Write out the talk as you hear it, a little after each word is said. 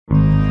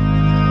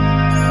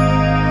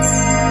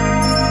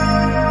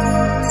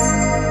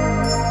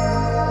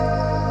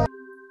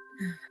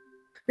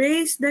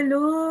Praise the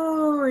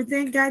Lord.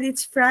 Thank God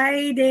it's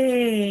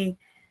Friday.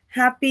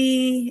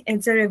 Happy,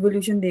 it's a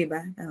Revolution Day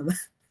ba? Tama.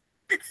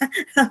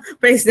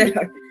 Praise the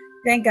Lord.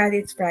 Thank God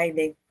it's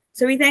Friday.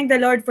 So we thank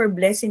the Lord for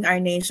blessing our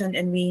nation,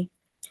 and we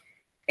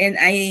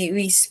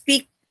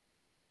speak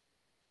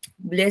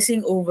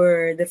blessing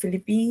over the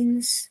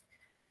Philippines.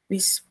 We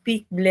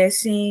speak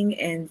blessing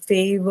and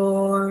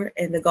favor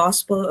and the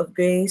gospel of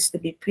grace to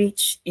be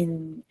preached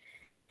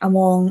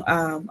among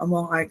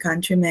our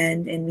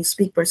countrymen, and we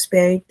speak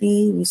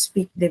prosperity. We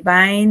speak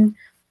divine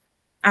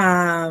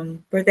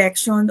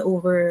protection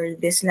over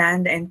this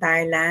land, the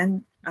entire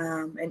land,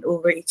 and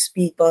over its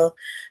people.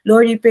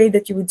 Lord, we pray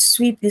that you would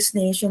sweep this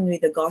nation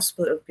with the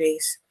gospel of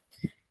grace,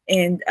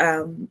 and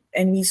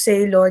we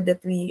say, Lord,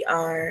 that we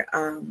are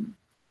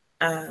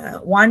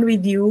one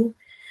with you.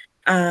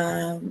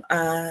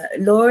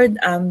 Lord,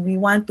 we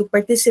want to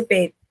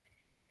participate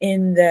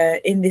in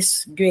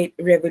this great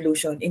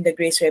revolution, in the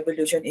grace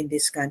revolution in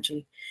this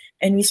country,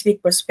 and we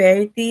speak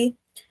prosperity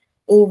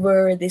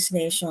over this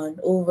nation,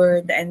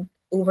 over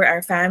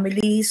our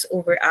families,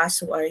 over us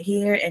who are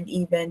here, and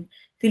even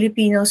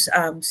Filipinos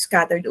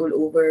scattered all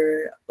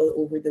over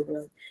the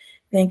world.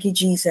 Thank you,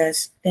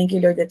 Jesus. Thank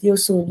you, Lord, that you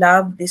so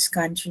love this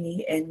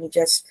country, and we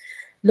just,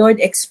 Lord,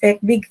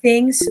 expect big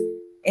things.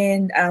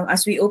 And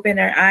as we open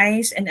our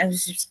eyes and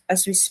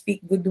as we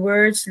speak good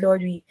words,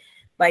 Lord,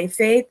 by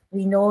faith,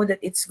 we know that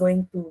it's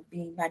going to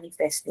be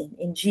manifesting.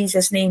 In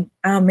Jesus' name,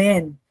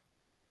 Amen.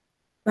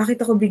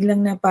 Bakit ako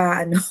biglang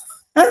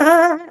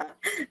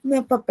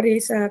napapray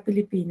sa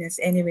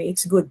Pilipinas? Anyway,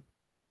 it's good.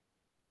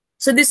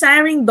 So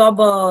desiring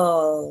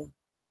double.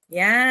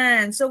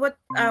 Yan. So what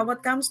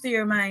comes to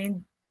your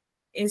mind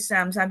is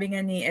sabi nga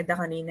ni Edda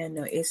kanina,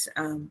 no, is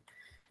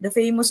the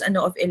famous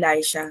of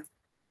Elisha.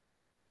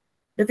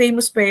 The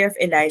famous prayer of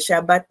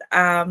Elisha, but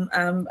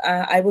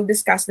I will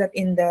discuss that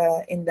in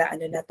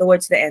the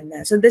towards the end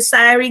na. So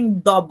desiring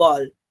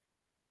double.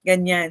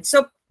 Ganyan.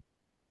 So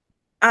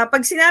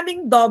pag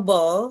sinabing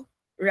double,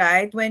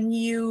 right? When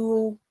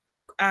you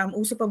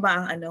uso pa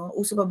ba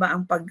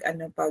ang pag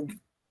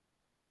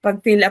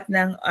fill up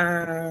ng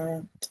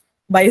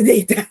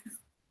biodata?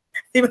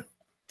 Diba?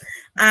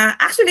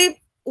 Actually,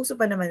 uso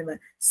pa naman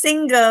ba?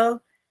 Single,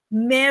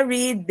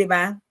 married, di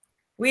ba?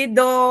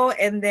 Widow,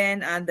 and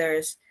then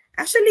others.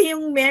 Actually,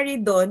 yung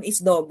married doon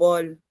is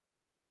double,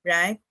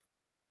 right?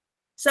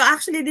 So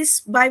actually,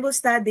 this Bible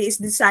study is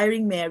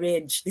desiring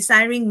marriage,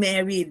 desiring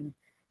married,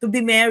 to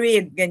be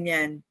married,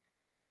 ganyan.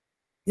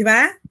 Di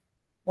ba?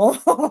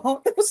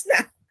 Oh, tapos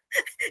na.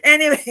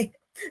 Anyway,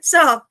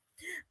 so,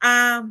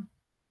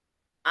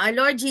 our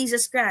Lord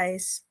Jesus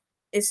Christ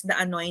is the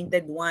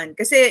anointed one.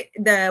 Kasi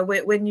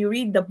when you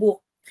read the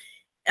book,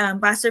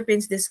 Pastor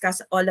Prince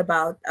discussed all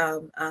about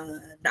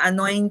the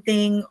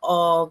anointing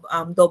of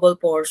double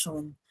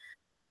portion.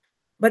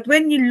 But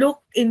when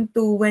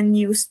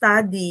you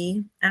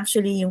study,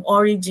 actually, yung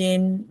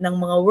origin ng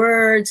mga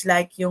words,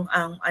 like yung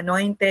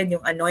anointed,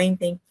 yung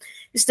anointing,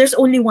 is there's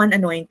only one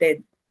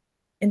anointed,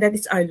 and that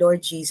is our Lord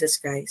Jesus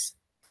Christ.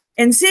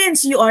 And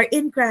since you are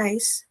in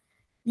Christ,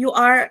 you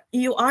are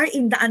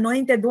in the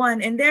anointed one,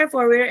 and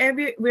therefore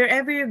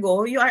wherever you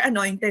go, you are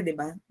anointed,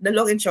 diba? The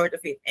long and short of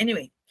it.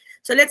 Anyway,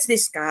 so let's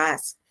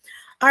discuss.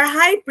 Our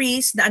high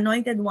priest, the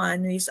anointed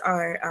one, who is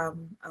our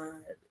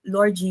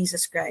Lord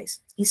Jesus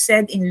Christ. He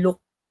said in Luke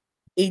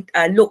 8,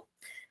 look,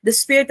 the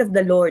Spirit of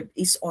the Lord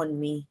is on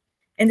me,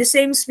 and the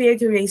same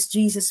Spirit who raised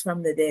Jesus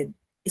from the dead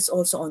is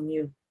also on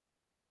you,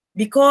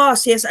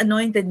 because he has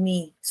anointed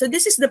me. So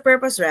this is the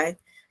purpose, right?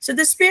 So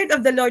the Spirit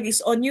of the Lord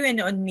is on you and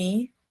on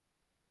me,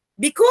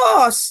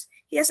 because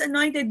he has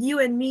anointed you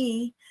and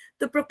me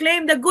to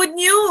proclaim the good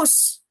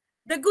news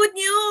to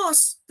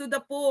the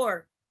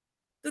poor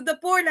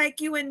like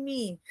you and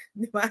me.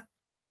 Diba?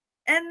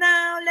 And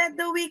now let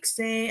the weak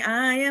say,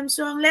 I am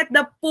strong. Let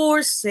the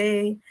poor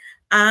say,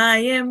 I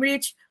am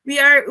rich. We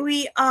are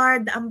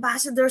the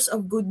ambassadors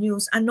of good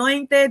news,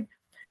 anointed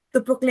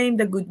to proclaim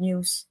the good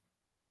news.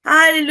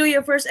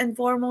 Hallelujah. First and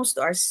foremost,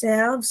 to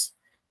ourselves,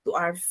 to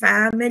our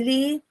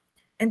family,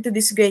 and to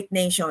this great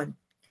nation.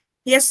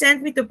 He has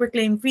sent me to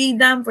proclaim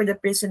freedom for the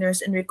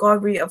prisoners and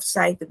recovery of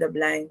sight to the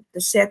blind,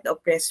 to set the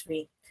oppressed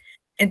free,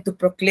 and to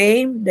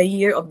proclaim the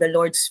year of the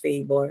Lord's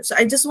favor. So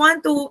I just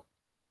want to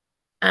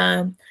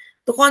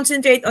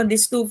concentrate on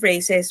these two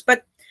phrases.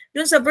 But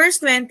dun sa verse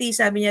 20,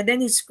 sabi niya,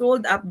 then he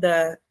rolled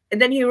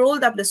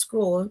up the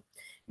scroll,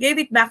 gave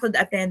it back to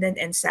the attendant,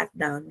 and sat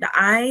down. The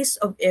eyes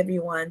of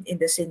everyone in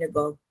the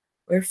synagogue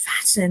were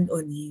fastened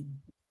on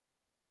him.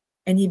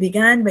 And he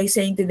began by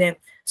saying to them,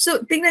 so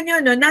tingnan nyo,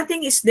 no,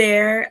 nothing is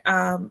there,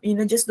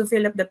 just to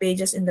fill up the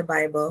pages in the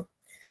Bible.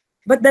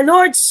 But the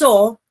Lord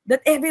saw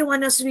that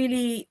everyone was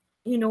really,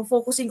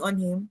 focusing on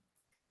him.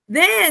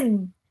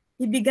 Then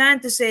he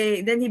began by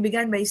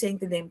saying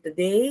to them,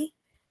 today,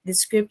 the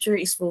scripture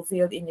is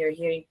fulfilled in your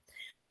hearing.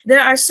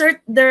 There are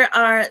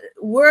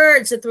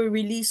words that were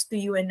released to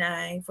you and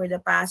I for the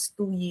past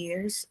 2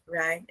 years,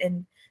 right?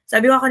 And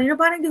sabi ko kanina,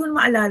 parang hindi ko na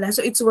maalala.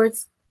 So it's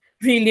worth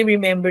really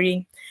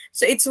remembering.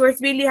 So it's worth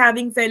really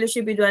having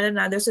fellowship with one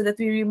another so that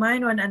we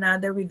remind one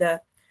another with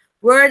the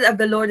word of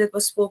the Lord that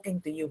was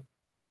spoken to you.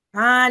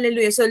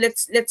 Hallelujah. So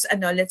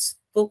let's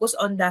focus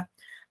on the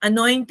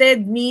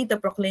anointed me to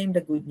proclaim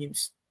the good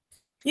news.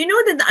 You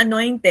know that the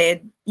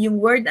anointed, yung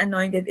word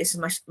anointed is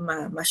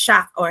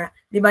Mashak, or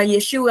di ba,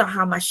 Yeshua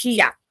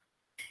HaMashiach.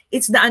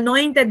 It's the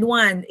anointed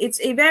one.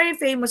 It's a very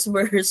famous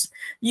verse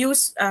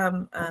used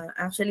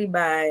actually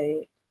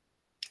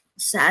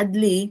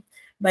sadly,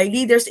 by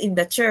leaders in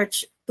the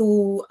church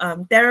to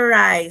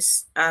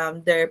terrorize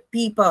their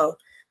people.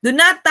 Do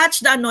not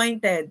touch the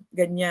anointed.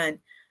 Ganyan.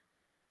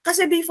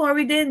 Kasi before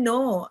we didn't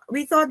know.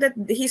 We thought that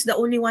he's the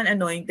only one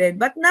anointed.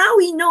 But now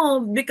we know,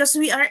 because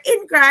we are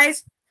in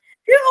Christ,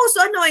 you're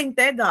also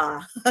anointed.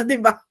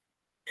 Diba?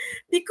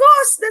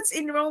 Because that's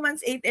in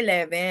Romans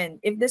 8:11.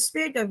 If the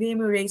spirit of him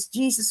who raised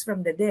Jesus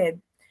from the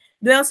dead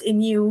dwells in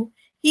you,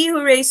 he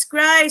who raised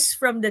Christ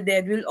from the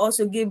dead will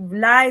also give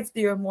life to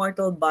your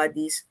mortal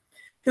bodies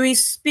through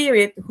his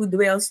spirit who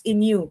dwells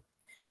in you.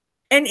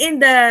 And in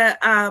the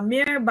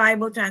Mirror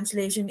Bible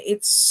translation,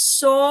 it's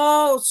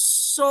so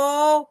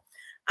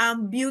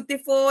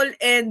beautiful,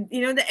 and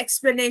the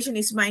explanation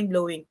is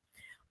mind-blowing.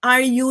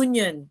 Our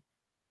union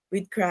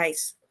with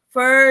Christ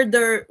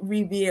further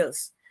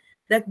reveals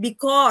that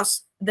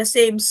because the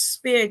same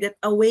spirit that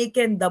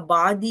awakened the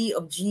body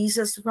of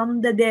Jesus from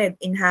the dead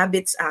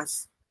inhabits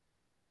us.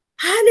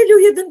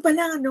 Hallelujah, dun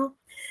pala, no?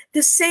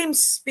 The same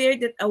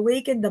spirit that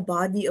awakened the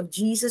body of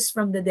Jesus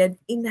from the dead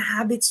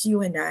inhabits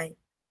you and I.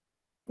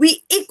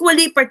 We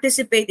equally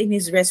participate in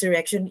his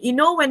resurrection. You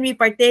know, when we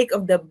partake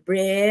of the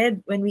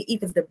bread, when we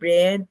eat of the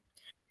bread,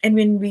 and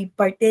when we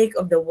partake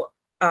of the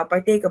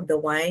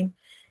wine,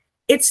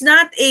 it's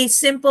not a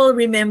simple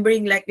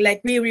remembering,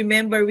 like we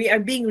remember, we are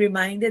being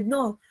reminded.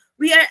 No,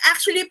 we are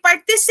actually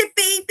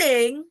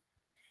participating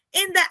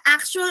in the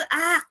actual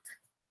act.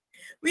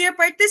 We are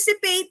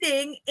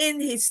participating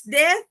in his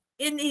death,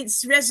 in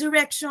his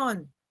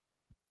resurrection.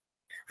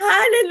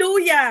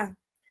 Hallelujah.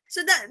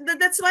 So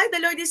that's why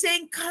the Lord is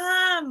saying,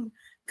 come.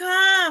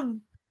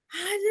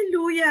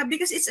 Hallelujah.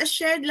 Because it's a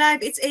shared life.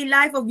 It's a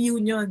life of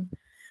union.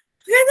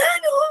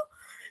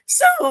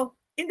 So,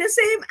 in the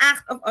same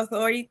act of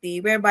authority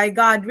whereby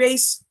God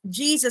raised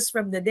Jesus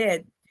from the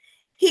dead,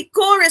 he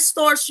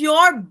co-restores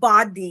your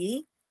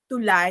body to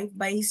life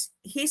by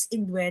his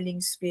indwelling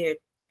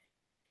spirit.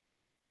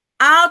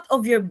 Out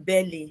of your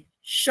belly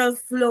shall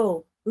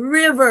flow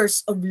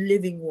rivers of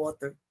living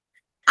water.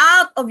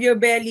 Out of your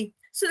belly.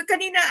 So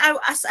kanina,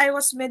 as I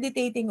was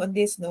meditating on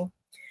this, no,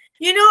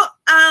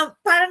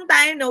 parang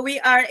tayo, no, we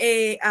are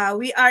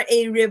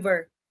a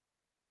river.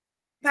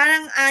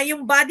 Parang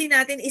yung body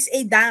natin is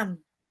a dam.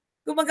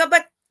 Kumaga,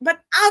 but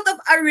out of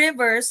our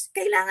rivers,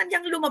 kailangan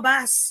niyang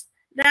lumabas.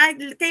 Right?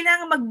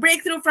 Kailangan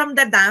mag-break through from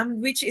the dam,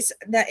 which is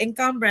the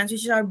encumbrance,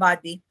 which is our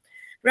body.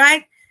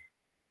 Right?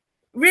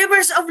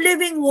 Rivers of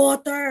living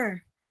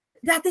water.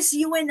 That is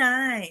you and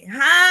I.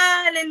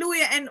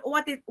 Hallelujah. And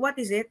what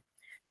is it?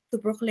 To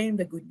proclaim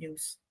the good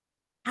news.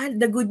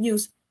 The good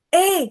news.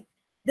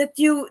 That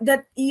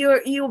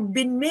you've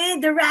been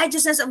made the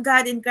righteousness of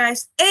God in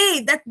Christ.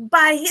 That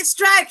by his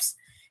stripes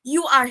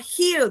you are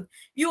healed.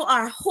 You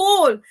are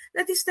whole.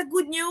 That is the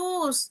good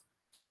news.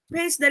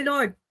 Praise the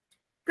Lord.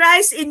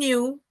 Christ in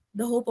you,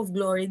 the hope of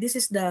glory. This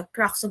is the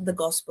crux of the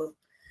gospel.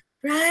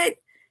 Right?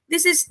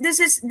 This is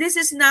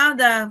now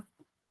the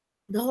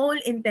whole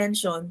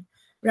intention,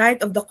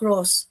 right, of the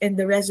cross and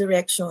the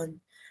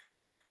resurrection.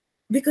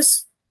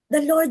 Because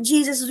the Lord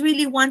Jesus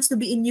really wants to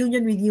be in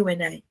union with you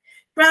and I.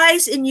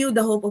 Christ in you,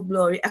 the hope of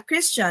glory. A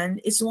Christian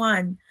is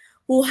one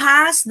who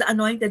has the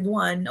anointed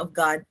one of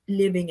God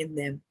living in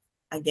them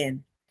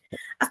again.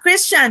 A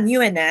Christian,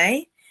 you and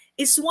I,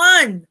 is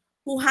one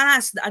who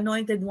has the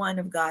anointed one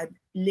of God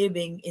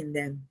living in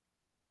them.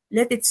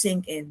 Let it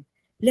sink in.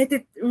 Let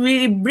it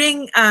really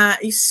bring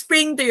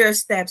spring to your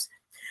steps.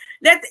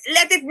 Let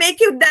it make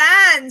you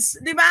dance.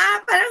 Diba?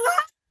 Parang,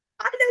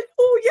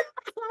 hallelujah!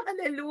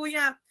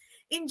 Hallelujah!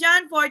 In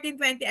John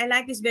 14:20, I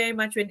like this very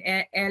much when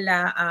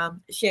Ella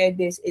shared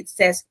this. It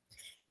says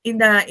in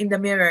the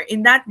mirror,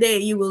 in that day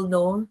you will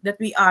know that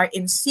we are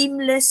in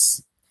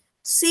seamless,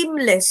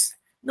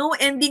 no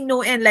ending,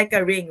 no end, like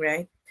a ring,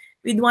 right?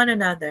 With one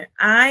another.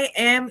 I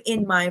am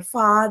in my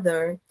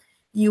Father,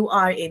 you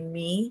are in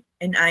me,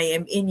 and I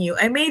am in you.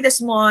 I made a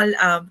small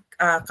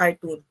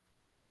cartoon.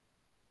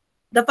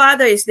 The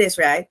Father is this,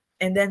 right?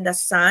 And then the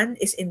Son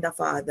is in the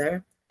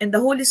Father. And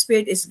the Holy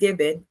Spirit is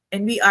given.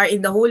 And we are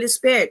in the Holy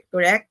Spirit,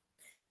 correct?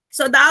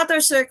 So the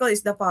outer circle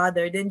is the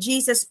Father. Then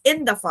Jesus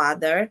in the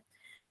Father.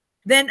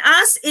 Then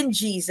us in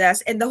Jesus.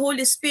 And the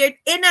Holy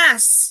Spirit in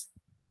us.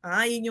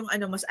 Yun yung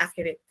mas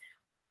accurate.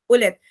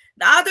 Ulit.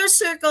 The outer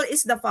circle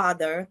is the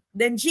Father.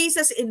 Then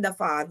Jesus in the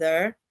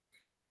Father.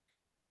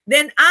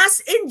 Then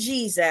us in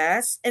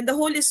Jesus. And the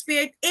Holy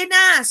Spirit in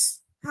us.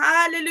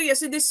 Hallelujah.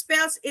 So this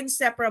spells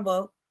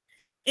inseparable.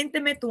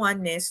 Intimate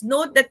oneness.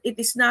 Note that it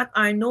is not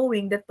our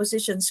knowing that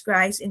positions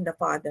Christ in the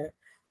Father,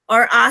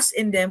 or us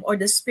in them, or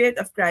the Spirit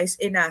of Christ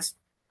in us.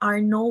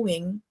 Our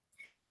knowing,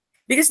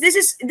 because this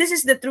is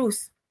the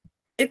truth.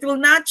 It will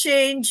not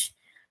change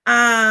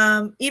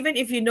Even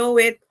if you know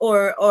it,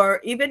 or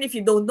even if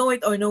you don't know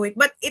it or know it,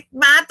 but it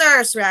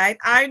matters, right?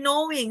 Our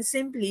knowing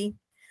simply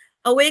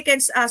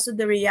awakens us to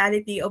the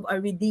reality of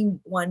our redeemed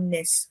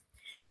oneness,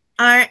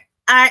 our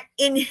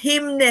in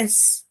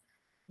himness.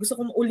 Gusto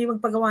ko uli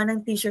magpagawa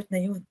ng t-shirt na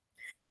yun.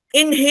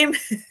 In him,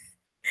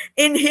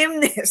 in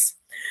himness.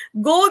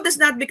 Gold does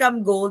not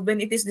become gold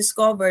when it is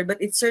discovered,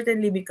 but it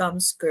certainly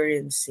becomes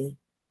currency.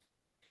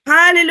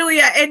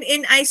 Hallelujah. And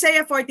in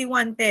Isaiah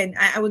 41:10,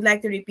 I would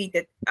like to repeat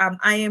it.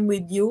 I am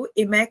with you,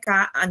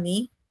 Emeka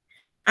Ani.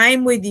 I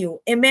am with you,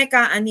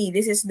 Emeka Ani.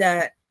 This is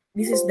the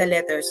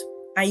letters.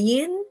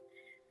 Ayin,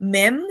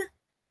 Mem,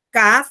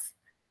 Kaf,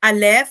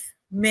 Aleph,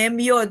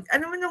 Mem, Yod.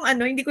 Ano man nung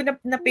ano, hindi ko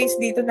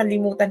na-paste dito,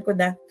 nalimutan ko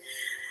na.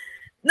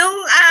 Nung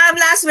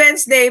last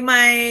Wednesday,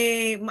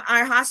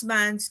 our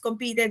husbands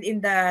competed in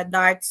the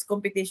darts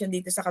competition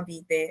dito sa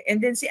Cavite. And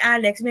then si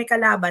Alex, may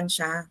kalaban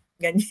siya.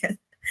 Ganyan.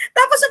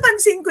 Tapos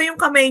napansin ko yung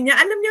kamay niya.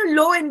 Alam niyo,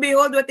 lo and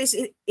behold, what is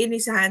in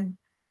his hand?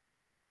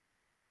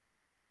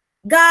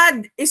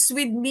 God is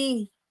with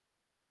me.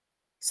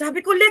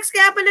 Sabi ko, Lex,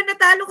 kaya pala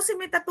natalo kasi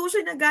may tattoo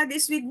siya na God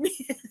is with me.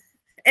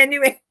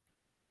 Anyway,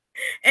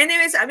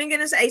 sabi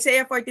nga sa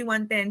Isaiah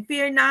 41:10,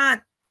 fear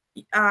not,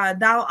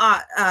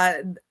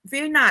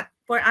 fear not,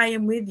 for I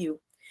am with you.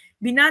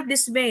 Be not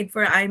dismayed,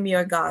 for I am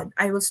your God.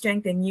 I will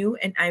strengthen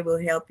you and I will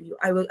help you.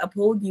 I will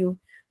uphold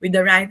you with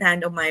the right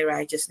hand of my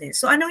righteousness.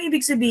 So anong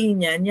ibig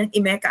sabihin niyan? Yan,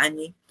 Emeka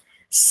Ani.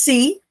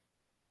 See,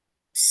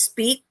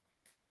 speak,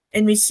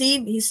 and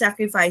receive his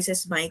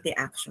sacrifices mighty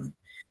action.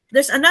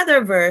 There's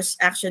another verse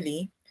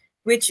actually,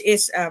 which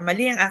is,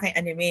 mali ang aking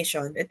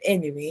animation, but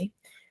anyway,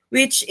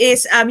 which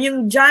is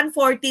yung John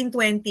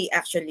 14:20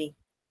 actually.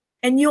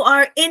 And you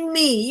are in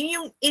me.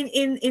 Yung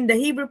in the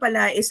Hebrew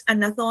pala is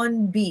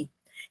anathon B.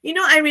 You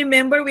know, I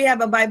remember we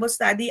have a Bible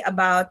study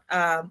about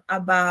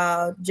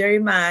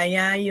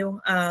Jeremiah,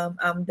 yung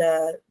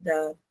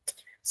the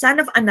son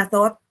of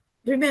Anathot.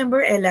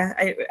 Remember, Ella?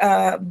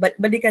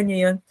 Balikan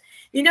niyo yun.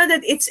 You know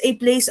that it's a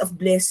place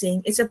of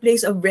blessing. It's a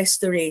place of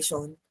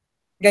restoration.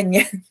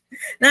 Ganyan.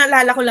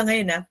 Naalala ko lang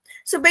ngayon,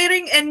 So,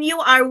 bearing, and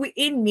you are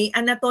in me,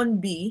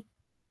 anathon B.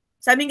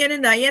 Sabi nga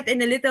na, yet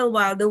in a little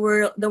while, the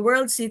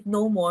world seeth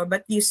no more,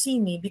 but you see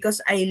me,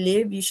 because I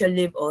live, you shall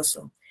live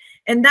also.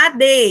 And that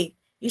day,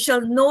 you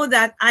shall know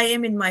that I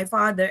am in my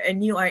Father,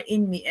 and you are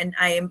in me, and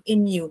I am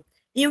in you.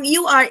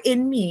 You are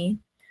in me,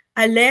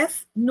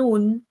 Aleph,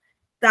 Nun,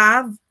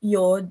 Tav,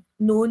 Yod,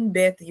 Nun,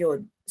 Bet,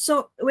 Yod.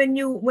 So when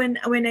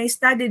I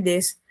study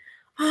this,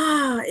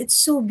 it's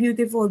so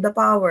beautiful, the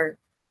power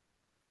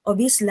of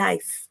his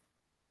life,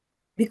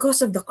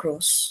 because of the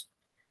cross,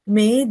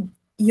 made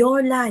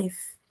your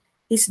life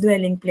his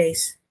dwelling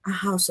place, a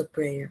house of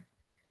prayer.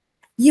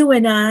 You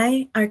and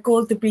I are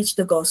called to preach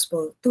the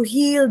gospel, to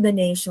heal the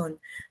nation,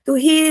 to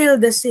heal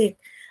the sick.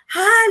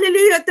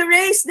 Hallelujah! To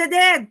raise the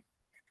dead.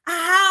 A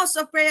house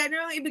of prayer.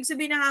 Ano ang ibig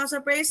sabihin ng house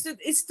of prayer?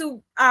 Is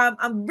to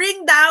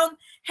bring down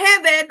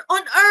heaven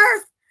on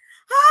earth.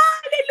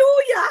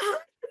 Hallelujah!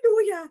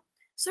 Hallelujah!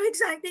 So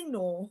exciting,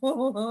 no?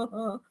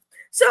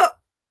 So,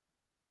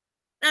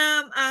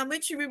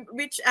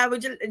 which I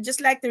would just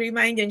like to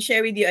remind you and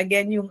share with you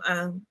again yung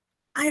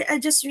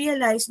I just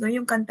realized, no,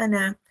 yung kanta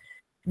na,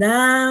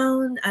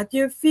 down at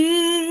your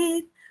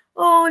feet,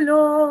 oh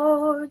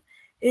Lord,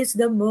 is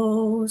the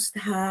most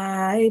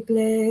high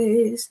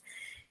place.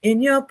 In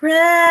your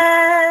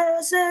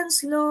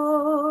presence,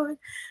 Lord,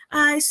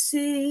 I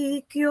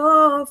seek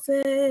your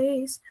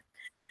face.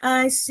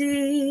 I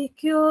seek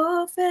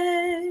your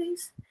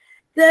face.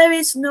 There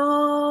is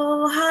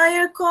no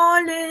higher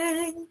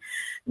calling,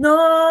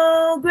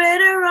 no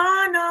greater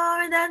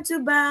honor than to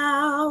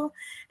bow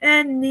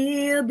and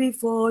kneel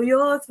before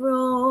your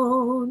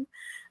throne.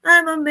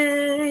 I'm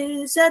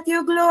amazed at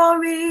your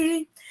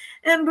glory,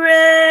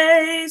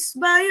 embraced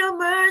by your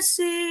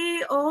mercy,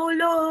 O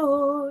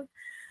Lord.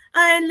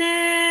 I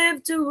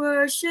live to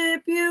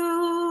worship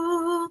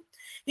you.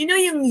 You know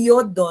yung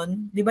Yod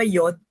doon, di ba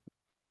Yod?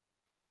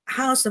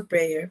 House of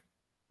prayer.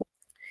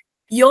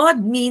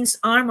 Yod means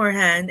arm or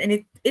hand,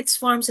 and its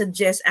form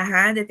suggests a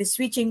hand that is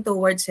reaching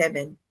towards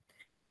heaven.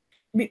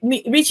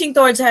 Reaching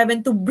towards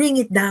heaven to bring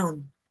it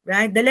down.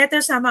 Right? The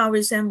letter somehow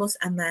resembles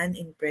a man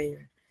in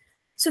prayer.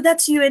 So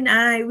that's you and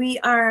I. We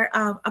are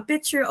a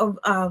picture of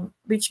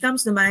which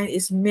comes to mind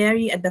is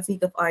Mary at the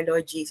feet of our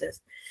Lord Jesus.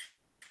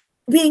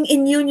 Being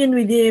in union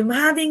with him,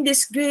 having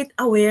this great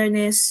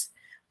awareness,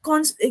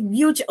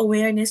 huge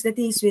awareness that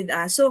he's with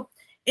us. So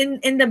in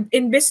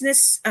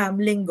business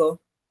lingo,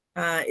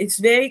 it's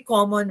very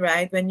common,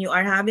 right? When you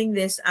are having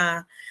this,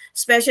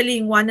 especially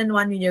in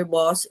one-on-one with your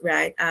boss,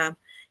 right?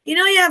 You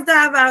know, you have to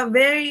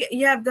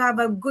have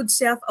a good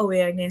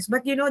self-awareness.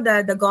 But you know,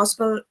 the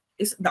gospel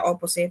is the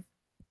opposite.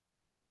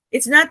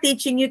 It's not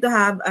teaching you to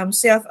have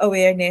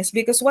self-awareness,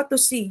 because what to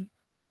see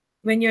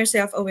when you're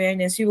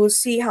self-awareness, you will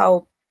see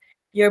how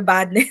your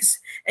badness,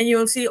 and you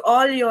will see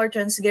all your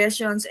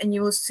transgressions, and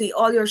you will see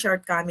all your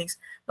shortcomings.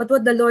 But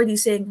what the Lord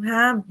is saying,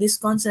 have this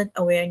constant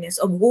awareness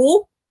of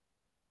who?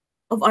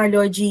 Of our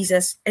Lord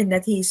Jesus, and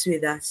that he is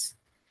with us.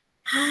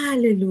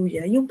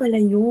 Hallelujah. Yung pala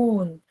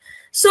yun.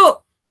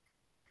 So,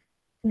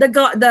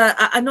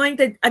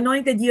 anointed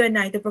you and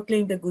I to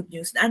proclaim the good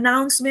news. The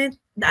announcement,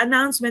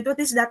 what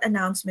is that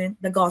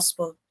announcement? The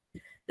gospel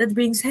that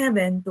brings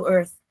heaven to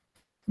earth.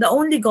 The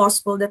only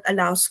gospel that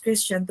allows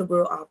Christian to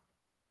grow up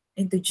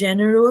into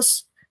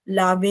generous,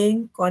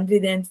 loving,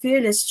 confident,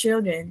 fearless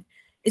children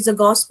is a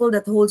gospel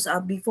that holds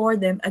up before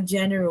them a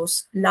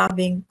generous,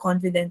 loving,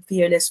 confident,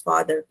 fearless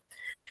Father.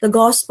 The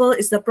gospel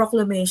is the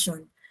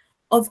proclamation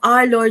of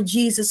our Lord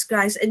Jesus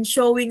Christ and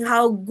showing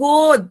how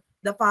good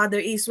the Father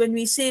is when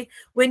we see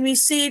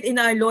it in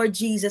our Lord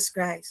Jesus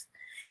Christ.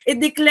 It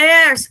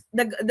declares,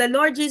 the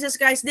Lord Jesus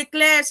Christ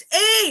declares,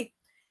 hey,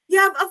 you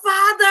have a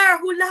Father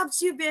who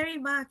loves you very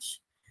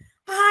much.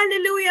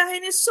 Hallelujah.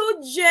 And is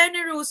so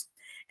generous.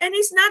 And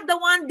he's not the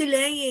one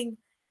delaying.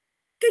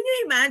 Can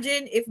you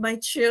imagine if my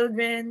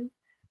children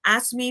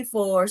ask me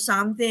for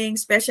something,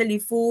 especially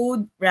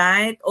food,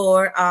 right?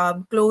 Or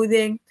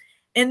clothing,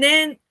 and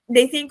then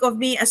they think of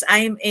me as I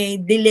am a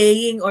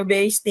delaying or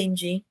very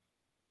stingy.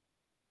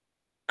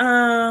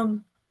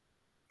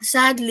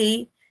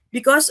 Sadly,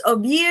 because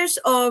of years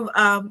of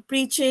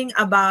preaching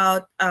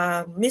about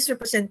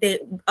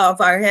misrepresented of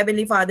our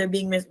Heavenly Father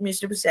being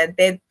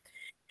misrepresented,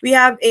 we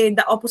have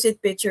the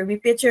opposite picture. We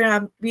picture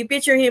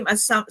him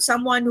as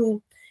someone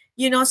who,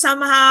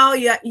 somehow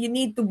you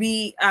need to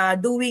be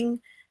doing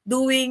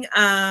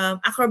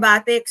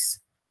acrobatics,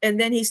 and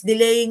then he's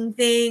delaying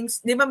things.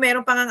 Di ba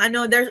meron pang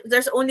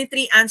there's only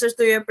 3 answers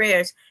to your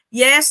prayers.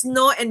 Yes,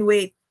 no, and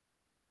wait.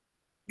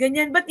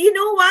 Ganyan. But you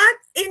know what?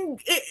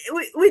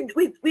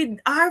 With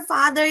our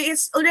Father,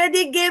 it's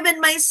already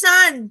given, my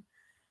son.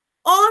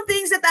 All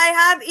things that I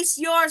have is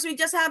yours. We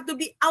just have to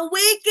be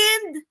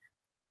awakened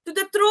to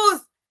the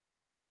truth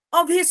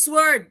of his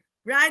word,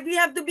 right? We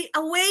have to be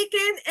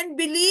awakened and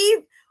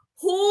believe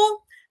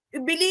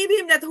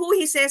him that who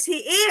he says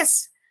he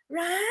is,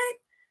 right?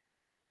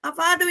 A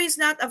father is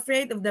not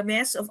afraid of the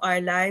mess of our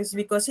lives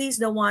because he's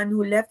the one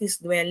who left his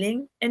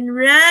dwelling and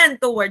ran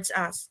towards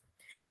us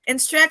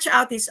and stretched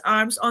out his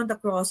arms on the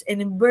cross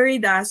and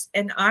buried us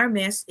and our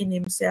mess in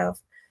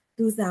himself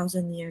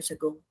 2,000 years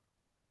ago.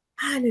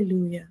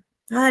 Hallelujah.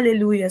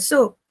 Hallelujah.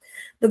 So,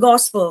 the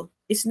gospel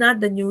is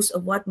not the news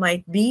of what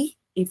might be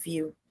if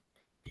you.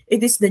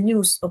 It is the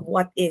news of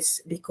what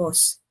is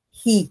because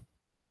he,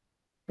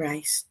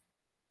 Christ.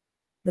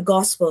 The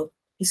gospel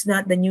is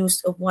not the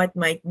news of what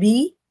might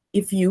be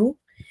if you.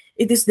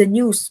 It is the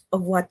news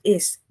of what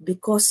is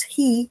because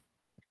he,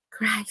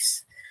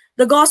 Christ.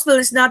 The gospel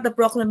is not the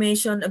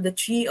proclamation of the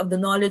tree of the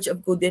knowledge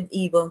of good and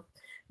evil,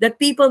 that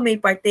people may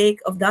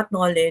partake of that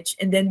knowledge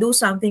and then do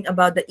something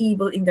about the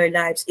evil in their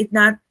lives.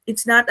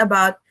 It's not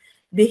about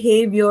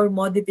behavior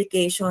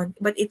modification,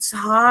 but it's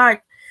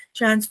heart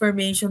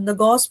transformation. The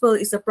gospel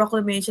is a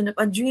proclamation of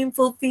a dream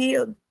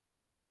fulfilled.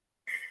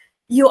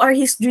 You are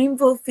his dream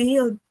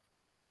fulfilled.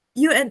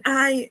 You and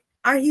I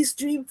are his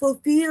dream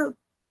fulfilled.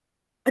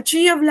 A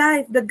tree of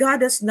life that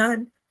God has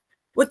done,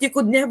 what you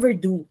could never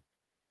do,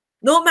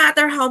 no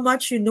matter how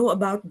much you know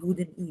about good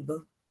and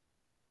evil.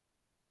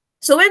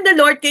 So when the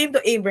Lord came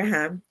to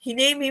Abraham, he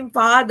named him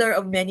father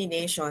of many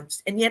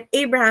nations, and yet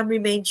Abraham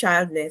remained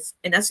childless.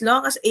 And as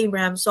long as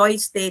Abraham saw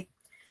his state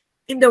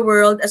in the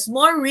world as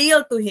more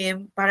real to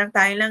him, parang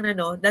tayo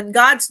lang than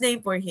God's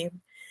name for him,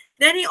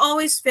 then he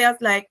always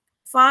felt like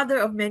father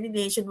of many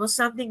nations was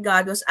something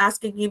God was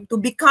asking him to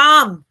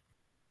become.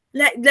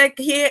 Like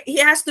he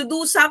has to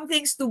do some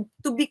things to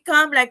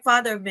become like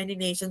father of many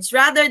nations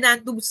rather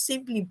than to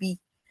simply be.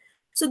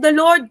 So the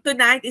Lord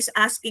tonight is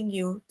asking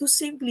you to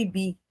simply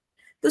be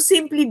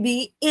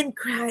in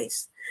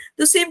Christ,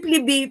 to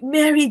simply be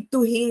married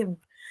to him.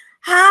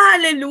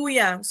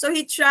 Hallelujah. So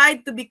he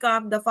tried to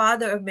become the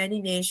father of many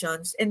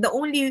nations, and the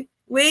only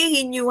way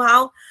he knew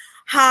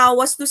how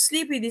was to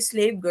sleep with his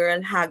slave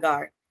girl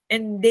Hagar,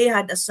 and they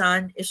had a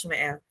son,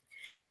 Ishmael.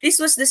 This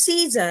was the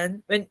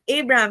season when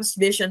Abraham's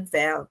vision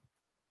fell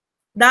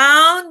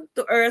down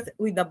to earth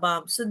with a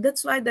bomb. So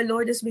that's why the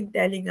Lord has been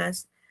telling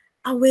us,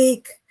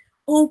 awake,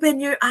 open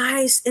your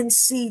eyes and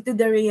see to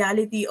the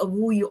reality of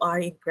who you are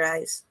in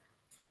Christ.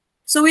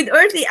 So with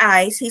earthly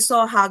eyes, he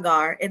saw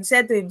Hagar and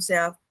said to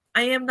himself,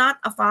 I am not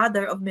a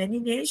father of many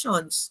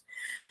nations.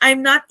 I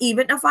am not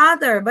even a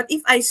father. But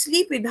if I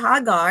sleep with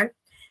Hagar,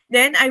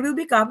 then I will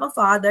become a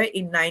father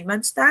in 9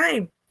 months'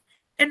 time.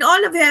 And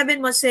all of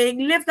heaven was saying,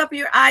 lift up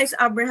your eyes,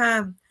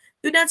 Abraham.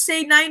 Do not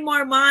say 9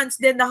 more months,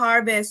 then the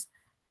harvest.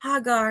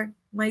 Hagar,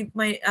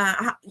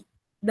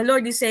 the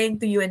Lord is saying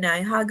to you and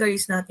I, Hagar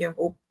is not your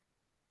hope.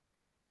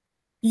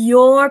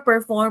 Your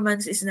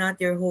performance is not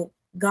your hope.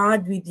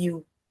 God with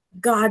you.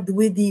 God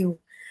with you.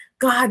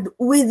 God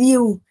with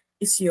you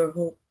is your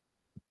hope.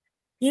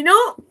 You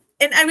know,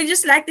 and I would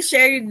just like to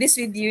share this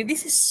with you.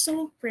 This is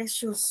so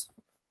precious.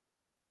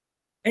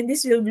 And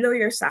this will blow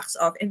your socks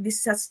off. And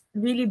this has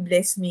really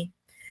blessed me.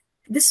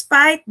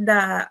 Despite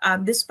the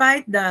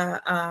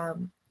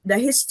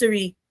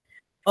history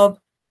of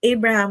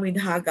Abraham with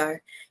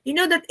Hagar, you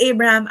know that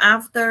Abraham,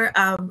 after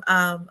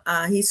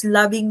his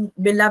loving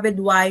beloved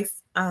wife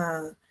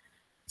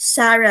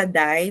Sarah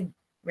died,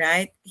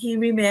 right? He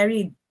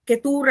remarried.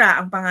 Ketura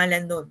ang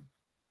pangalan nun.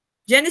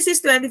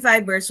 Genesis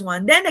 25 verse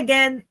 1. Then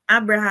again,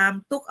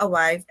 Abraham took a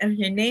wife and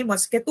her name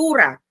was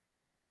Ketura.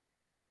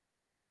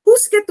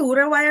 Who's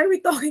Ketura? Why are we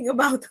talking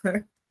about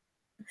her?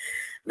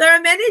 There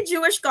are many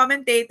Jewish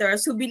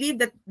commentators who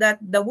believe that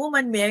the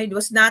woman married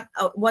was not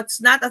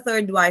a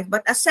third wife,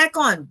 but a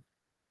second.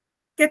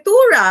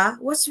 Ketura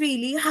was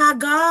really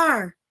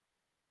Hagar.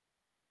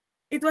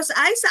 It was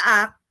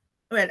Isaac,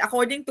 well,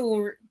 according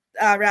to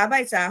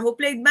Rabbi Isaac, who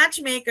played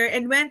matchmaker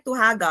and went to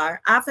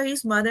Hagar after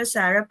his mother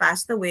Sarah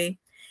passed away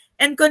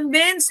and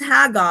convinced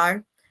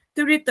Hagar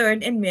to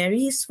return and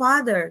marry his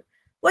father.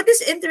 What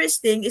is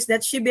interesting is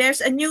that she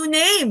bears a new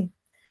name.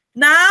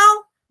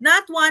 Now,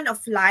 not one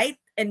of light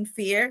and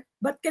fear,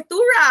 but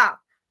Ketura,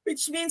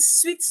 which means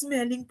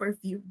sweet-smelling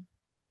perfume.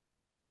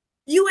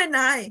 You and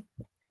I,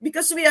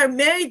 because we are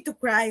married to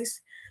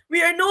Christ,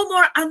 we are no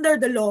more under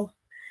the law.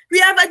 We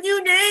have a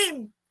new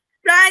name,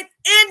 right?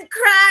 In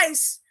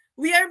Christ,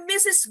 we are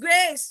Mrs.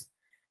 Grace.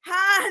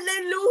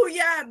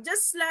 Hallelujah!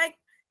 Just like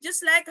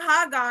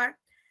Hagar,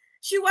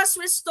 she was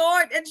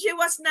restored and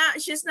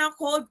she's now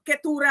called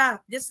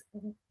Ketura. Just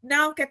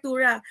now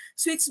Ketura,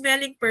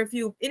 sweet-smelling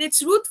perfume. In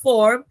its root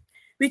form,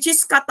 which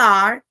is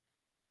Qatar.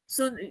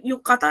 So yung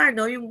Qatar,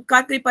 no, yung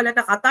country pala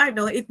na Qatar,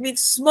 no, it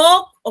means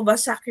smoke of a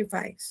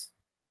sacrifice.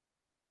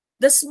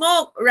 The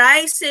smoke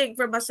rising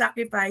from a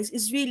sacrifice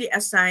is really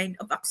a sign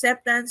of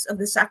acceptance of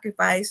the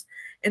sacrifice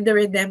and the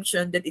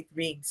redemption that it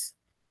brings.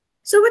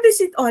 So what is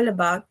it all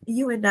about?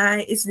 You and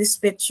I is this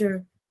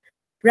picture,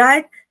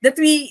 right? That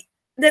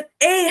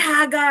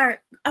Hagar,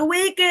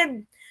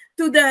 awaken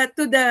to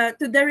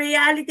the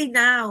reality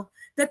now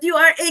that you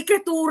are a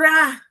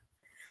Ketura,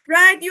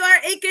 right? You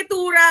are a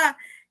Ketura.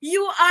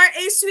 You are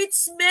a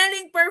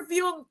sweet-smelling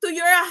perfume to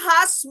your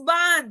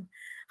husband.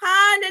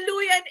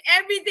 Hallelujah. And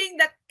everything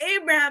that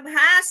Abraham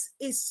has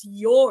is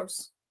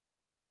yours.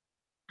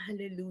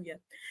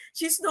 Hallelujah.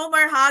 She's no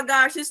more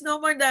Hagar. She's no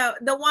more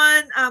the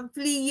one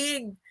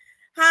fleeing.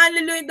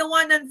 Hallelujah. The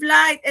one on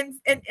flight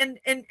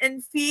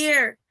and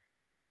fear.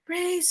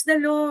 Praise the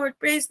Lord.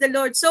 Praise the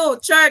Lord. So,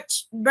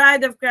 church,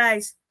 bride of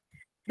Christ,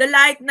 the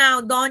light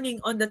now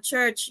dawning on the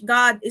church.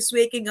 God is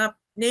waking up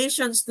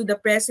nations to the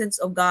presence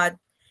of God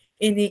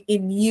in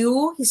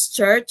you, his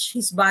church,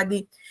 his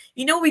body.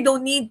 You know, we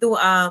don't need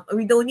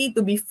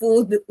to be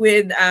fooled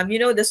with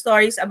the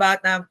stories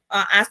about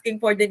asking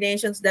for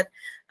donations that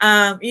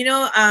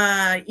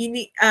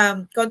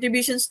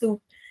contributions to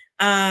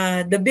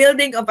the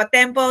building of a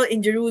temple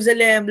in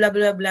Jerusalem, blah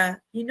blah blah.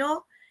 You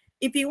know,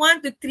 if you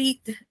want to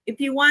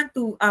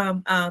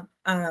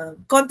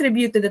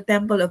contribute to the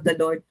temple of the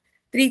Lord,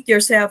 treat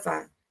yourself.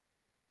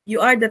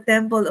 You are the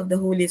temple of the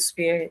Holy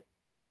Spirit.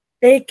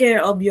 Take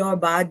care of your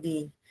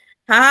body.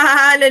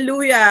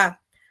 Hallelujah.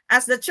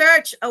 As the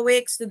church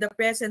awakes to the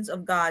presence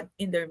of God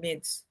in their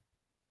midst.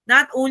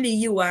 Not only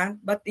you,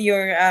 but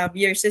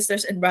your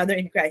sisters and brother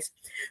in Christ.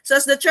 So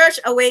as the church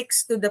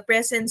awakes to the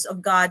presence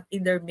of God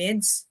in their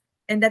midst,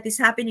 and that is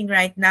happening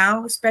right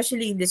now,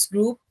 especially in this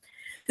group,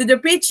 to the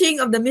preaching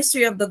of the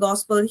mystery of the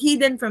gospel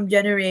hidden from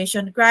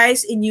generation,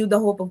 Christ in you, the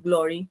hope of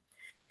glory.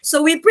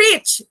 So we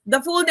preach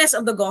the fullness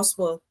of the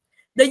gospel,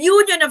 the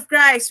union of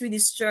Christ with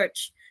his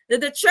church,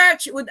 that the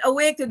church would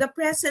awake to the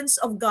presence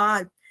of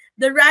God,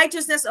 the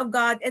righteousness of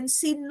God, and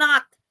sin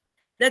not,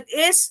 that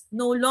is,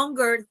 no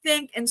longer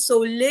think and so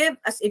live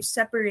as if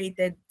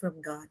separated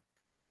from God.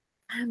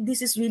 And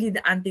this is really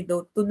the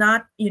antidote to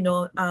not,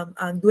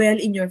 dwell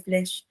in your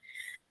flesh.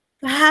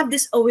 To have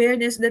this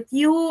awareness that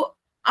you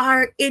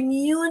are in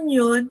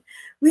union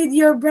with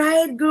your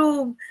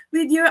bridegroom,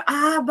 with your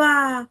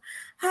Abba.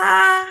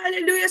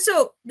 Hallelujah.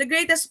 So, the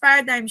greatest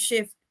paradigm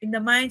shift in the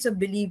minds of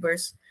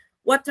believers,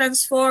 what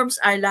transforms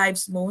our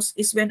lives most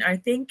is when our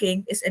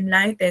thinking is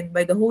enlightened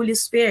by the Holy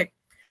Spirit,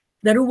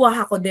 the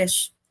Ruach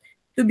HaKodesh,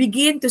 to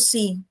begin to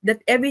see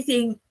that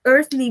everything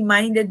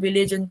earthly-minded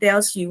religion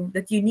tells you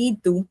that you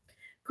need to,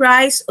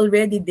 Christ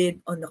already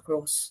did on the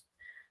cross.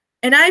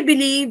 And I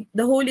believe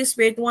the Holy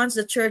Spirit wants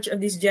the church of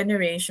this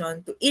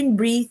generation to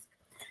inbreathe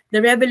the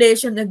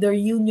revelation of their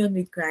union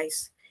with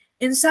Christ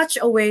in such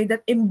a way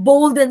that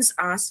emboldens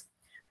us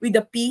with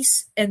a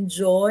peace and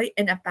joy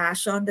and a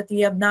passion that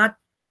we have not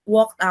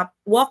walked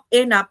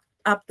in up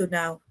to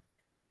now.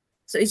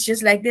 So it's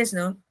just like this,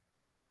 no?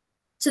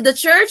 So the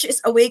church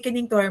is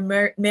awakening to her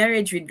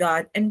marriage with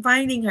God and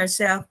finding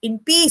herself in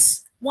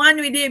peace, one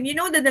with him. You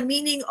know that the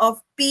meaning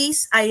of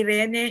peace,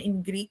 Irene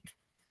in Greek,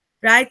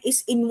 right,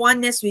 is in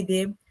oneness with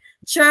him.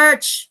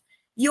 Church,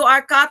 you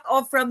are cut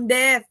off from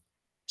death.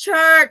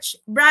 Church,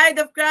 bride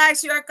of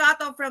Christ, you are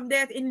cut off from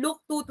death. In Luke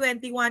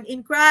 2:21,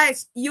 in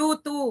Christ, you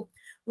too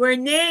were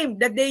named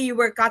the day you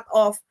were cut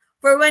off.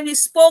 For when he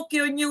spoke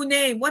your new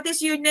name, what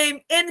is your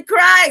name? In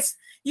Christ,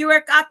 you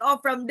were cut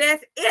off from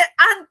death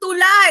unto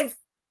life.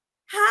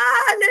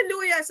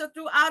 Hallelujah. So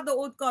throughout the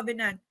Old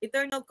Covenant,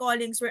 eternal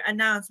callings were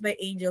announced by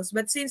angels.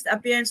 But since the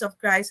appearance of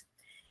Christ,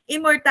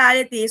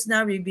 immortality is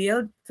now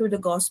revealed through the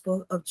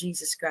gospel of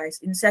Jesus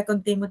Christ in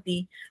 2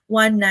 Timothy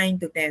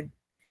 1:9-10.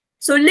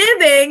 So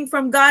living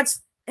from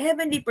God's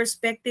heavenly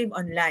perspective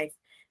on life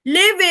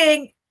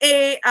Living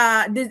in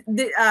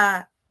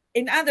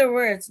other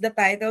words, the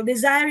title,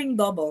 Desiring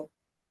Double,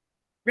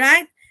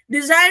 right?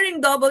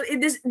 Desiring double,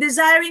 it is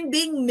desiring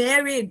being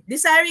married,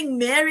 desiring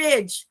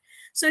marriage.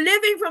 So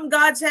living from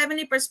God's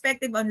heavenly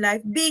perspective on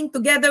life, being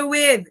together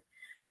with.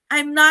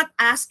 I'm not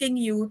asking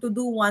you to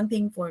do one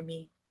thing for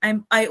me.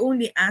 I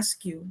only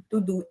ask you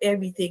to do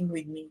everything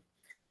with me.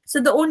 So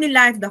the only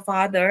life the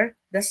Father,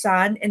 the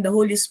Son, and the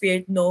Holy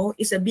Spirit know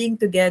is a being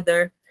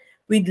together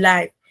with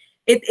life.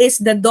 It is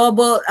the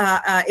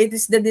it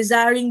is the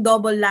desiring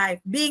double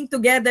life, being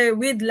together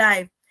with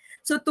life.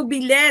 So to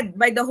be led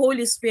by the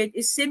Holy Spirit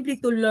is simply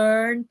to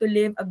learn to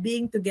live a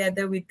being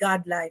together with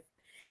God life.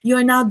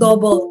 You're now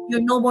double.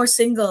 You're no more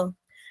single,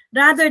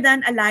 rather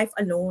than a life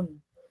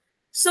alone.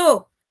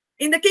 So,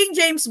 in the King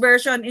James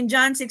Version, in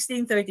John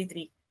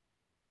 16:33,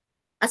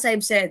 as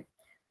I've said,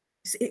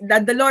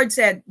 that the Lord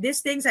said,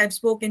 "These things I've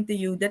spoken to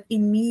you, that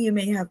in me you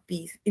may have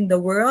peace. In the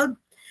world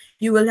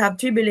you will have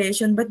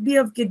tribulation, but be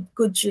of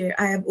good cheer.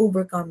 I have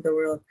overcome the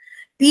world."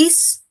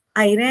 Peace,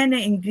 Irene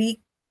in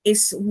Greek,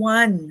 is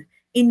one,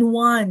 in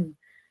one.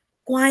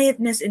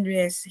 Quietness and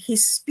rest.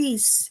 His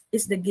peace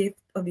is the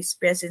gift of His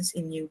presence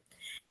in you.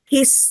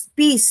 His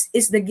peace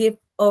is the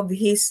gift of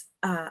His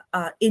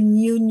in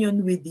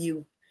union with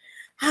you.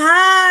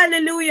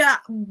 Hallelujah!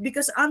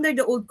 Because under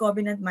the old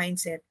covenant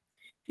mindset,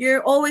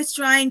 you're always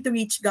trying to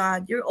reach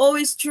God. You're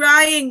always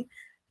trying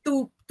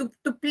to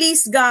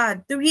please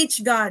God, to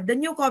reach God. The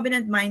new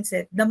covenant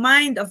mindset, the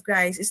mind of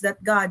Christ is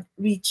that God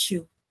reach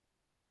you.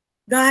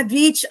 God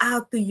reach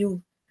out to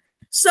you.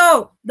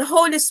 So, the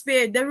Holy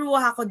Spirit, the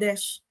Ruach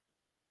HaKodesh,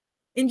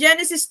 in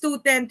Genesis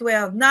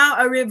 2:10-12, now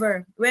a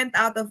river went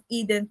out of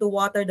Eden to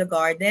water the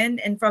garden,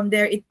 and from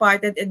there it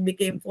parted and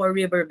became 4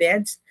 river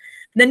beds.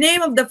 The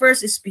name of the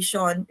first is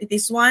Pishon. It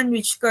is one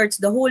which skirts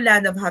the whole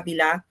land of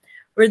Havilah,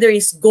 where there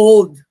is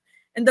gold.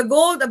 And the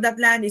gold of that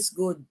land is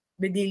good.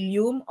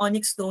 Bdellium,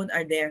 onyx stone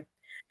are there.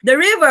 The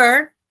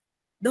river,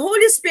 the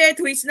Holy Spirit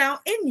who is now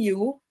in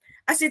you,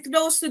 as it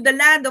flows to the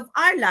land of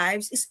our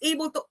lives, is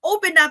able to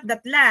open up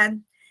that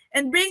land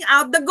and bring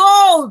out the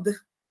gold.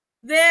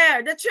 There,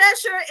 the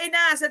treasure in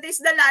us, that is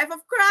the life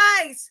of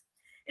Christ.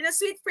 And a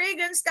sweet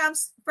fragrance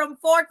comes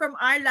forth from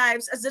our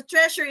lives as the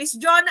treasure is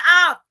drawn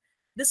out,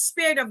 the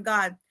Spirit of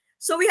God.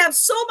 So we have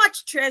so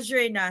much treasure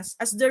in us.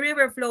 As the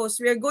river flows,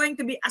 we are going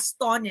to be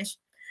astonished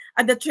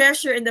at the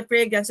treasure and the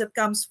fragrance that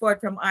comes forth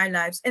from our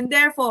lives. And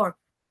therefore,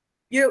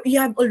 you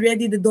have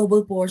already the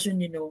double portion,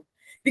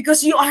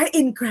 because you are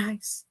in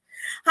Christ.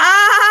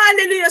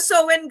 Hallelujah.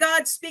 So when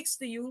God speaks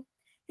to you,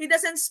 He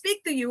doesn't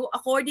speak to you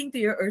according to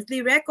your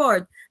earthly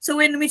record.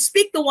 So when we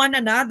speak to one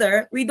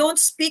another, we don't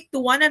speak to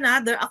one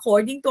another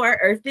according to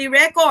our earthly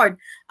record,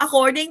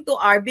 according to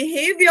our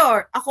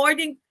behavior,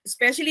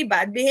 especially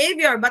bad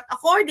behavior, but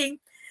according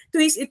to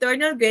His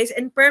eternal grace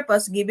and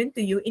purpose given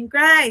to you in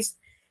Christ.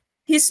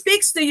 He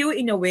speaks to you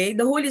in a way,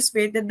 the Holy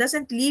Spirit, that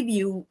doesn't leave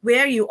you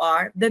where you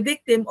are, the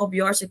victim of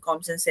your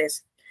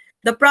circumstances,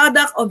 the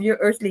product of your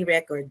earthly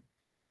record,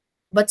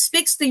 but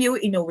speaks to you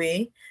in a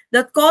way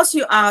that calls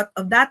you out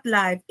of that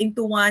life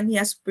into one He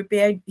has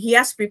prepared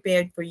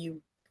for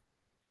you.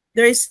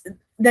 There is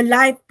the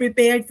life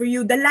prepared for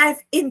you, the life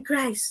in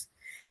Christ.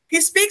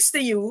 He speaks to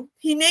you,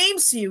 He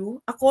names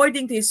you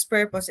according to His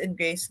purpose and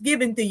grace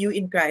given to you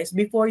in Christ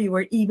before you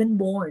were even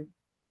born.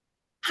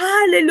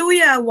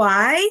 Hallelujah!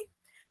 Why?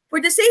 For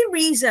the same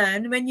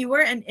reason, when you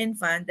were an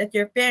infant, that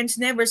your parents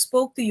never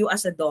spoke to you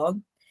as a dog,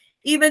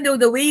 even though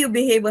the way you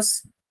behave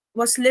was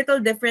little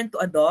different to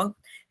a dog,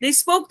 they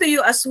spoke to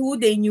you as who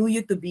they knew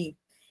you to be,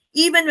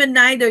 even when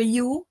neither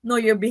you nor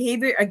your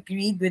behavior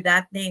agreed with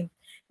that name.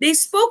 They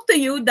spoke to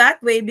you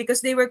that way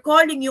because they were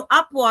calling you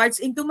upwards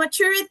into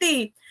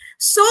maturity.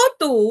 So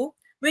too,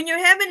 when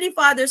your Heavenly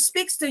Father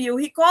speaks to you,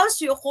 He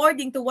calls you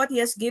according to what He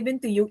has given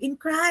to you in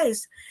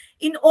Christ,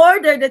 in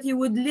order that you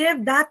would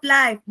live that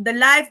life, the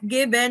life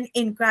given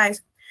in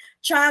Christ.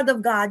 Child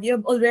of God, you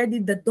have already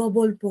the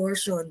double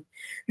portion.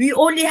 We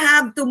only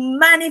have to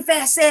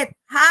manifest it.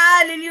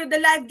 Hallelujah, the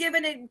life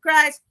given in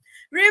Christ.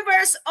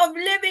 Rivers of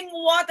living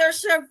water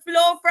shall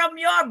flow from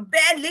your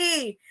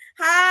belly.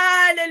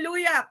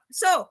 Hallelujah.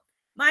 So,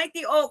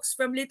 mighty oaks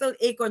from little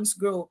acorns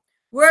grow.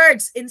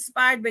 Words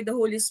inspired by the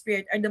Holy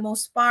Spirit are the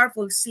most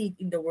powerful seed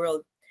in the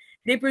world.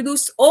 They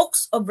produce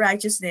oaks of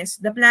righteousness,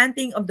 the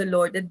planting of the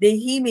Lord, that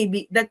He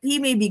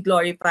may be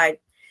glorified.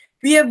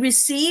 We have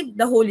received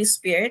the Holy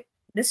Spirit,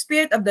 the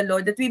Spirit of the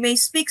Lord, that we may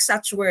speak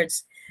such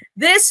words.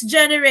 This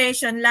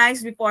generation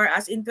lies before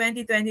us in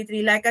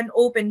 2023 like an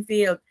open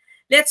field.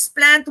 Let's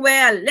plant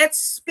well. Let's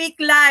speak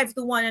life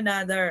to one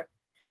another.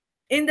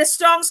 In the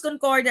Strong's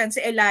Concordance,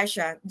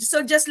 Elisha.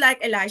 So just like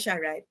Elisha,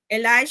 right?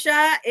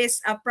 Elisha is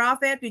a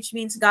prophet, which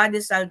means God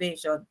is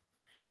salvation.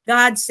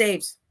 God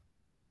saves.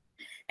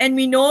 And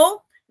we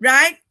know,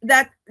 right,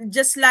 that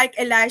just like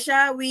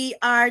Elisha, we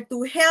are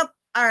to help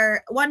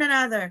one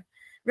another,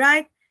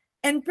 right?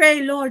 And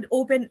pray, Lord,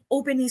 open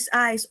his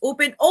eyes,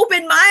 open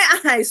my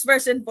eyes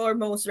first and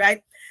foremost,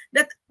 right?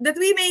 That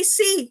we may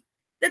see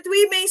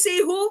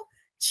who?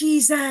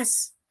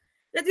 Jesus.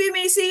 That we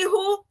may see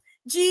who?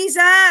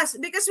 Jesus.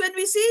 Because when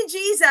we see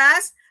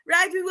Jesus,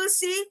 right, we will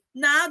see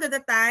now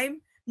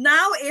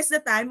now is the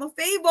time of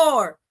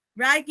favor.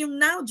 Right? Yung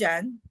now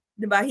dyan,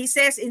 diba? He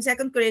says in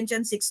 2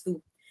 Corinthians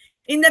 6:2,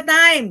 in the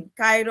time,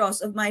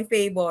 kairos, of my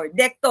favor,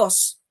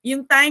 dektos.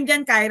 Yung time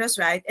dyan, kairos,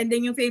 right? And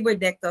then yung favor,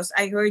 dektos,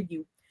 I heard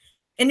you.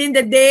 And in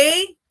the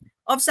day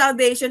of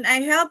salvation,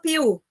 I help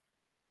you.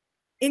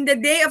 In the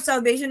day of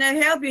salvation, I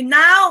help you.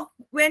 Now,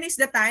 when is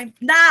the time?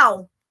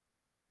 Now.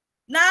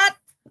 Not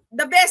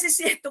the best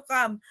is yet to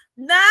come.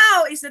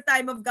 Now is the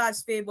time of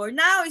God's favor.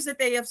 Now is the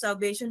day of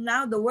salvation.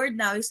 Now, the word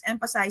now is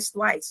emphasized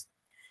twice.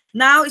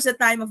 Now is the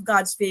time of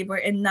God's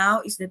favor, and now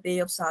is the day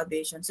of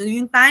salvation. So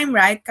yung time,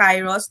 right,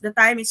 kairos, the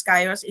time is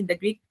kairos in the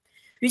Greek,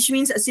 which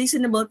means a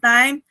seasonable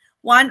time,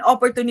 one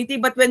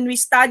opportunity. But when we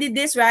study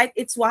this, right,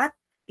 it's what?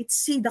 It's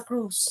see the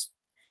cross.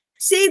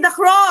 See the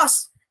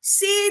cross.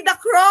 See the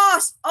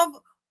cross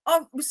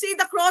see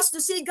the cross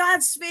to see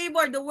God's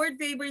favor. The word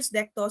favor is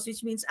dektos,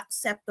 which means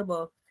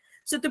acceptable.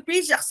 So to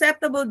preach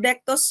acceptable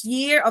dektos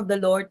year of the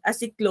Lord as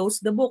he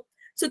closed the book.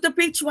 So to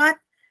preach what?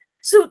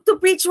 So to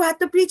preach what?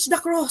 To preach the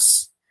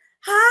cross.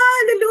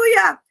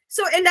 Hallelujah.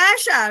 So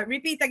Elisha,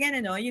 repeat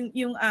again,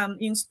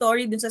 yung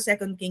story dun sa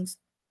 2 Kings.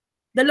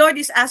 The Lord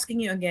is asking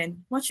you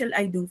again, what shall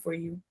I do for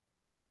you?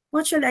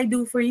 What shall I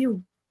do for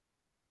you?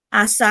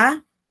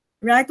 Asa,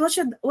 right?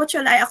 What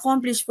shall I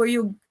accomplish for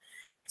you?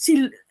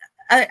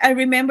 I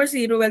remember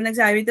si Ruel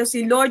nagsabi ito,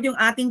 si Lord yung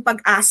ating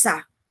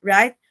pag-asa,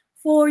 right?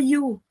 For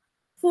you.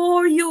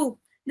 For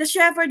you. The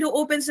shepherd who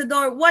opens the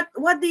door. What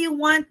do you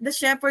want the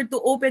shepherd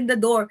to open the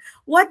door?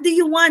 What do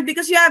you want?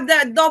 Because you have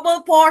the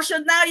double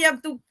portion now.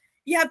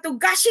 You have to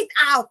gush it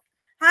out.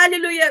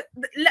 Hallelujah.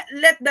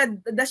 Let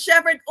the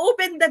shepherd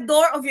open the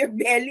door of your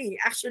belly,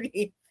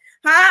 actually.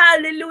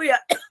 Hallelujah.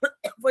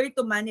 For it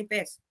to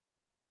manifest.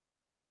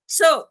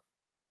 So,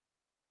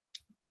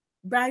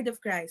 bride of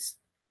Christ,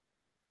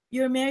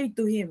 you're married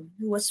to him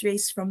who was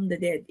raised from the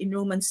dead in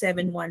Romans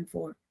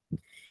 7:1-4.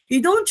 You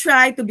don't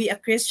try to be a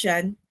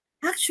Christian.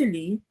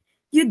 Actually,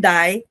 you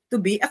die to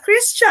be a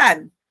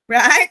Christian,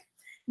 right?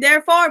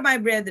 Therefore, my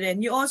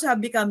brethren, you also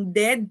have become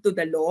dead to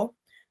the law,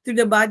 to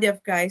the body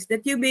of Christ,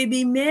 that you may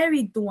be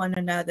married to one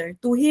another,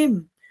 to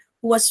him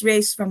who was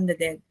raised from the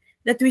dead,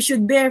 that we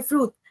should bear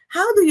fruit.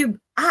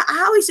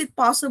 How is it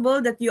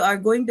possible that you are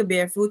going to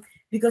bear fruit?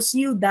 Because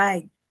you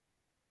died.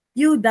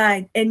 You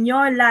died, and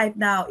your life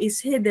now is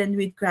hidden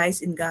with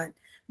Christ in God,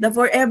 the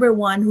forever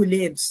one who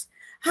lives.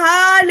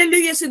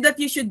 Hallelujah, so that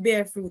you should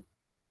bear fruit.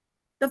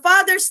 The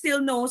Father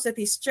still knows that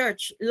his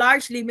church,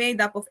 largely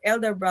made up of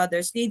elder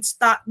brothers, needs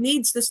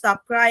to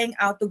stop crying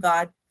out to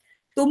God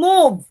to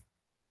move.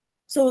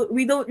 So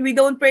we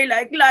don't pray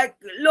like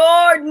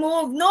Lord,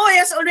 move. No, he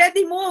has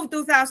already moved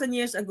 2,000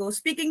 years ago,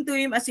 speaking to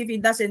him as if he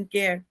doesn't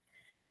care.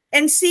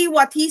 And see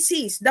what he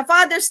sees. The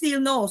Father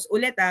still knows,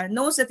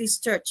 knows that his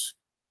church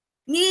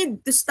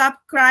need to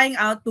stop crying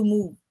out to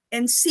move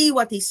and see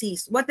what he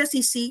sees. What does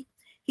he see?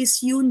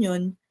 His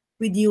union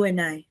with you and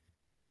I.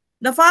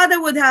 The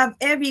Father would have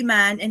every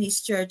man and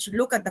his church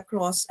look at the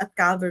cross at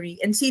Calvary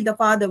and see the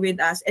Father with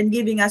us and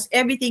giving us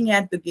everything he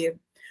had to give.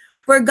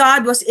 For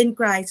God was in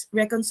Christ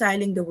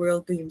reconciling the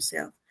world to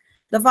himself.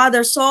 The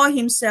Father saw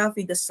himself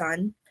with the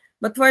Son,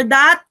 but for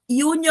that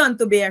union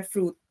to bear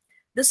fruit,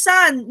 the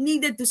Son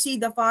needed to see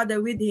the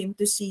Father with him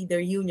to see their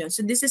union.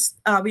 So this is,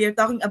 we are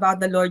talking about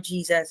the Lord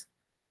Jesus.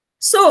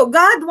 So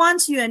God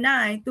wants you and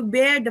I to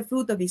bear the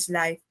fruit of his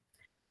life.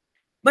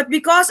 But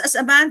because as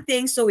a man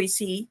thinks, so is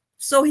he,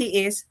 so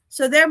he is,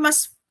 so there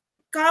must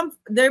come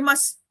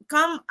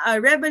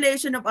a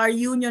revelation of our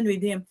union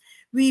with him.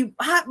 We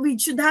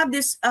should have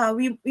this,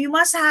 we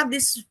must have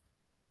this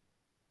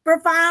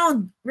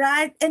profound,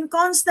 right, and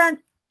constant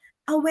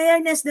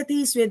awareness that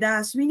he's with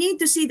us. We need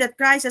to see that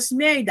Christ has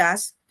married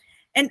us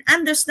and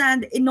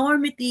understand the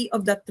enormity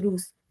of the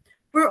truth.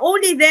 For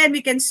only then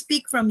we can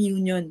speak from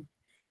union.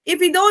 If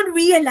we don't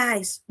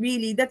realize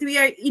really that we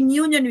are in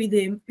union with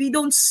him, we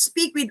don't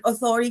speak with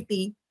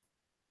authority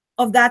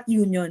of that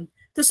union.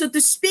 So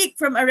to speak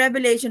from a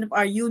revelation of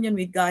our union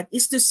with God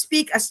is to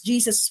speak as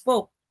Jesus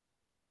spoke.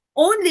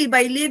 Only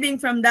by living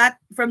from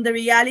the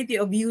reality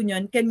of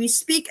union can we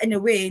speak in a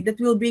way that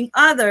will bring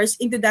others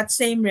into that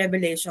same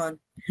revelation.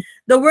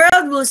 The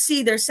world will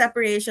see their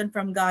separation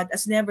from God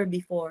as never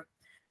before,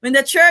 when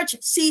the church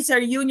sees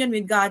our union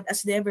with God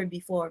as never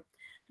before.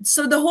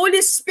 So the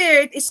Holy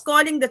Spirit is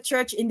calling the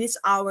church in this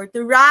hour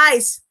to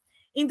rise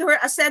into her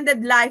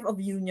ascended life of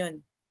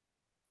union.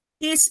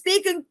 He is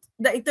speaking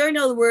the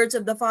eternal words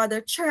of the Father,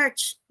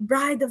 church,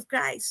 bride of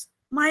Christ,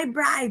 my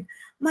bride,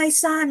 my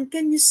son,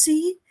 can you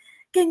see?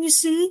 Can you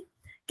see?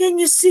 Can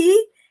you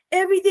see?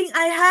 Everything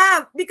I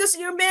have, because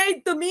you're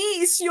married to me,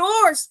 is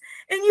yours,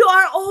 and you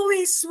are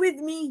always with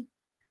me.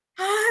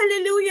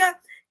 Hallelujah.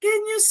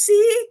 Can you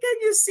see?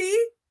 Can you see?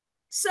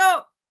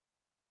 So,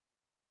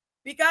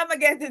 we come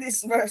again to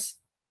this verse.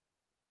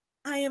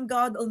 I am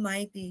God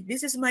Almighty.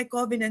 This is my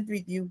covenant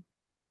with you.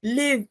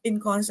 Live in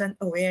constant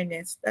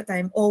awareness that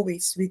I'm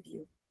always with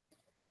you.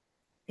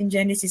 In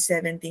Genesis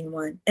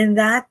 17:1. And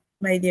that,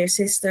 my dear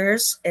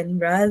sisters and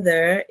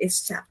brother,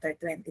 is chapter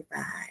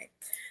 25.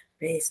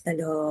 Praise the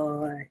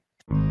Lord.